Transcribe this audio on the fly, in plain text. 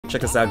Check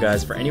this out,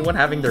 guys. For anyone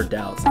having their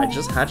doubts, I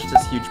just hatched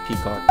this huge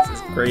peacock.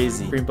 This is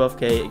crazy. Green Buff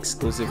K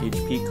exclusive huge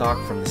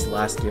peacock from this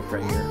last gift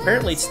right here.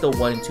 Apparently it's still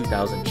 1 in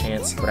 2,000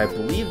 chance, but I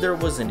believe there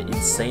was an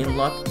insane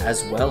luck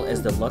as well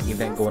as the luck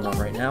event going on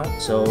right now.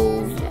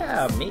 So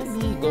yeah,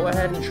 maybe go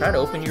ahead and try to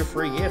open your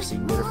free gift so you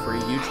can get a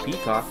free huge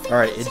peacock.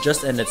 Alright, it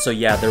just ended. So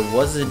yeah, there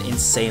was an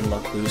insane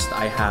luck boost.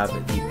 I have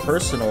the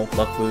personal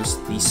luck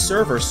boost, the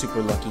server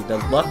super lucky, the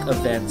luck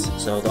event.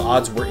 So the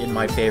odds were in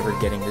my favor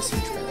getting this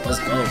huge pet. Let's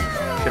go.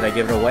 Should I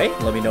give it away?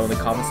 Let me know in the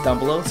comments down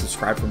below and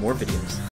subscribe for more videos.